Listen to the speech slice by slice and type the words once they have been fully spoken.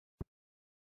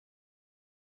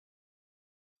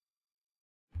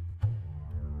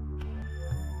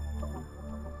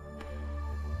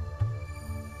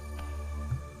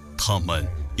它们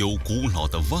由古老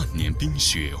的万年冰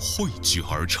雪汇聚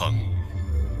而成，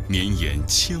绵延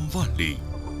千万里。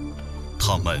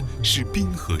它们是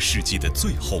冰河世纪的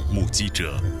最后目击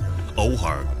者，偶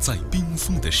尔在冰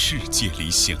封的世界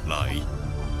里醒来。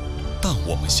但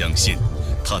我们相信，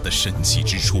它的神奇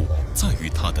之处在于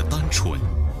它的单纯。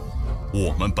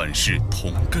我们本是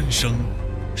同根生，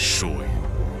水。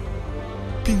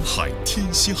冰海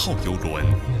天蝎号游轮，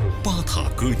巴塔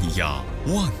哥尼亚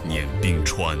万年冰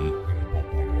川。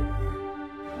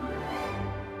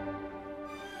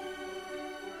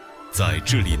在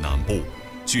智利南部，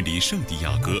距离圣地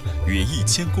亚哥约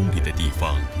1000公里的地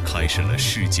方，开始了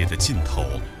世界的尽头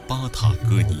——巴塔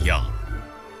哥尼亚。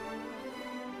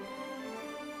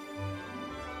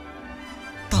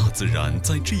大自然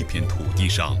在这片土地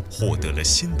上获得了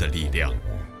新的力量。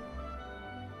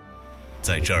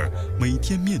在这儿，每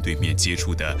天面对面接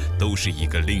触的都是一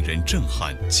个令人震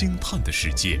撼、惊叹的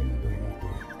世界。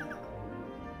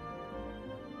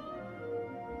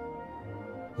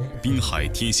冰海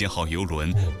天蝎号游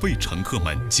轮为乘客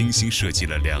们精心设计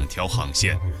了2条航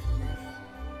线：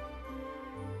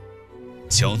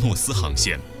乔诺斯航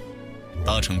线，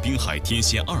搭乘冰海天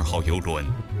蝎2号游轮，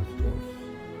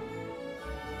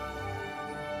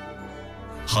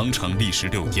航程历时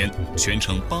6天，全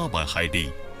程800海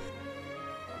里，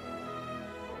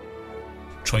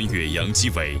穿越洋基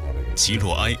韦、奇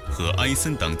洛埃和埃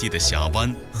森等地的峡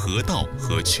湾、河道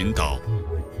和群岛。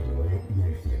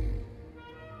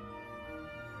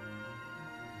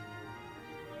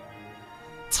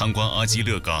参观阿基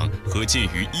勒港和建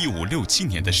于1567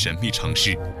年的神秘城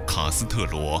市卡斯特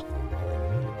罗。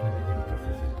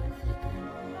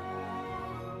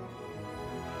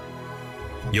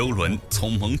游轮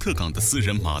从蒙特港的私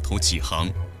人码头起航，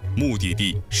目的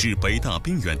地是北大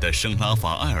冰原的圣拉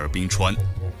法埃尔冰川。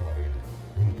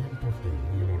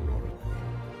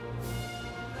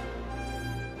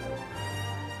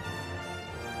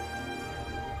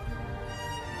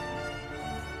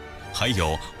还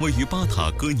有位于巴塔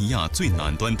哥尼亚最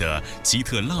南端的吉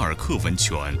特拉尔克温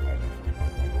泉。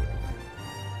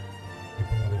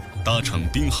搭乘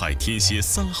冰海天蝎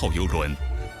3号游轮，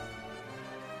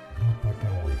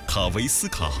卡维斯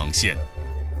卡航线，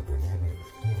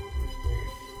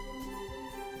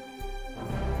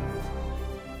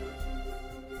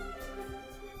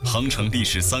航程历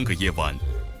时3个夜晚，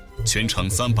全程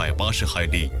380海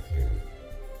里，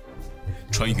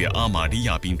穿越阿马利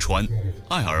亚冰川、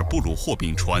艾尔布鲁霍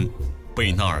冰川、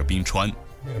贝纳尔冰川、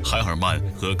海尔曼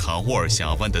和卡沃尔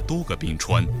峡湾的多个冰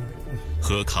川，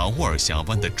和卡沃尔峡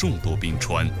湾的众多冰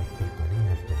川。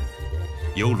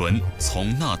游轮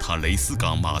从纳塔雷斯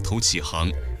港码头起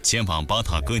航，前往巴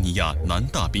塔哥尼亚南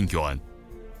大冰原。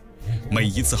每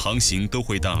一次航行都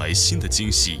会带来新的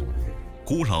惊喜，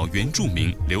古老原住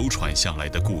民流传下来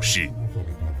的故事。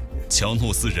乔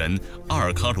诺斯人、阿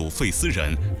尔卡鲁费斯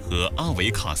人和阿维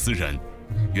卡斯人，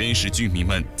原始居民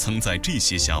们曾在这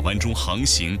些峡湾中航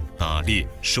行、打猎、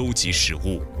收集食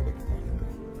物。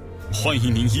欢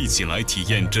迎您一起来体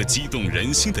验这激动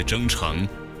人心的征程。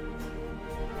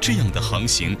这样的航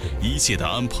行，一切的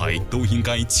安排都应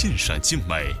该尽善尽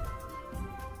美。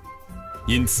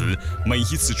因此，每一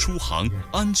次出航，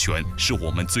安全是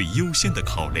我们最优先的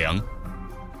考量。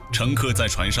乘客在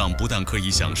船上不但可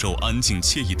以享受安静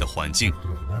惬意的环境，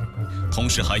同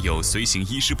时还有随行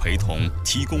医师陪同，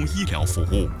提供医疗服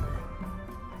务。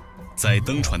在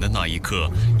登船的那一刻，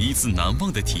一次难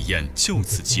忘的体验就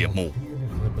此揭幕。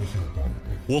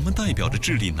我们代表着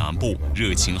智利南部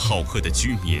热情好客的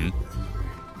居民，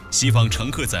希望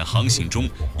乘客在航行中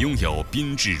拥有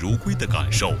宾至如归的感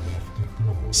受，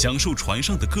享受船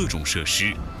上的各种设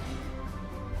施。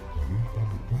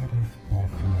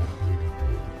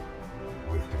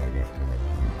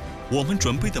我们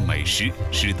准备的美食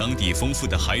是当地丰富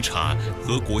的海产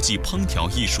和国际烹调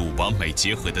艺术完美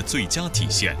结合的最佳体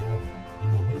现。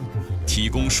提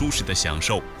供舒适的享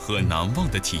受和难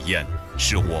忘的体验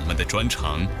是我们的专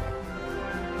长。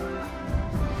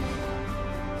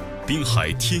冰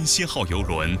海天蝎号游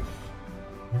轮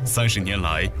，30年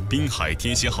来，冰海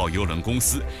天蝎号游轮公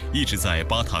司一直在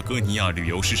巴塔哥尼亚旅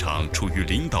游市场处于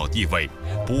领导地位，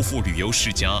不负旅游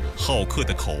世家好客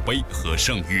的口碑和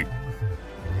声誉。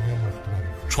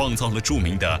创造了著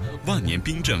名的万年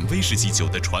冰镇威士忌酒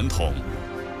的传统。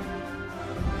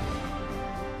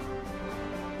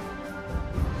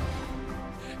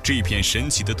这片神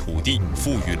奇的土地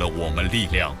赋予了我们力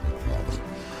量。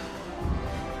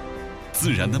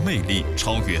自然的魅力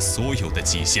超越所有的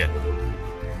极限。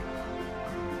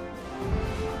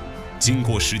经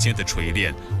过时间的锤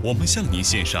炼，我们向您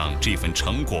献上这份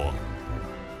成果。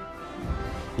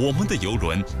我们的邮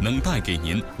轮能带给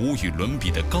您无与伦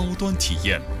比的高端体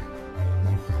验，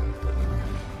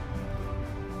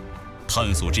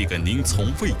探索这个您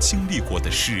从未经历过的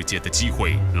世界的机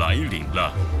会来临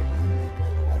了。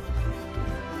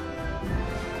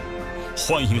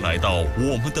欢迎来到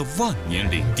我们的万年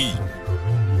领地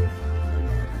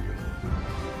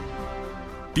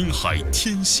——冰海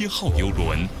天蝎号游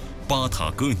轮，巴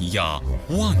塔哥尼亚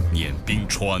万年冰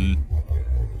川。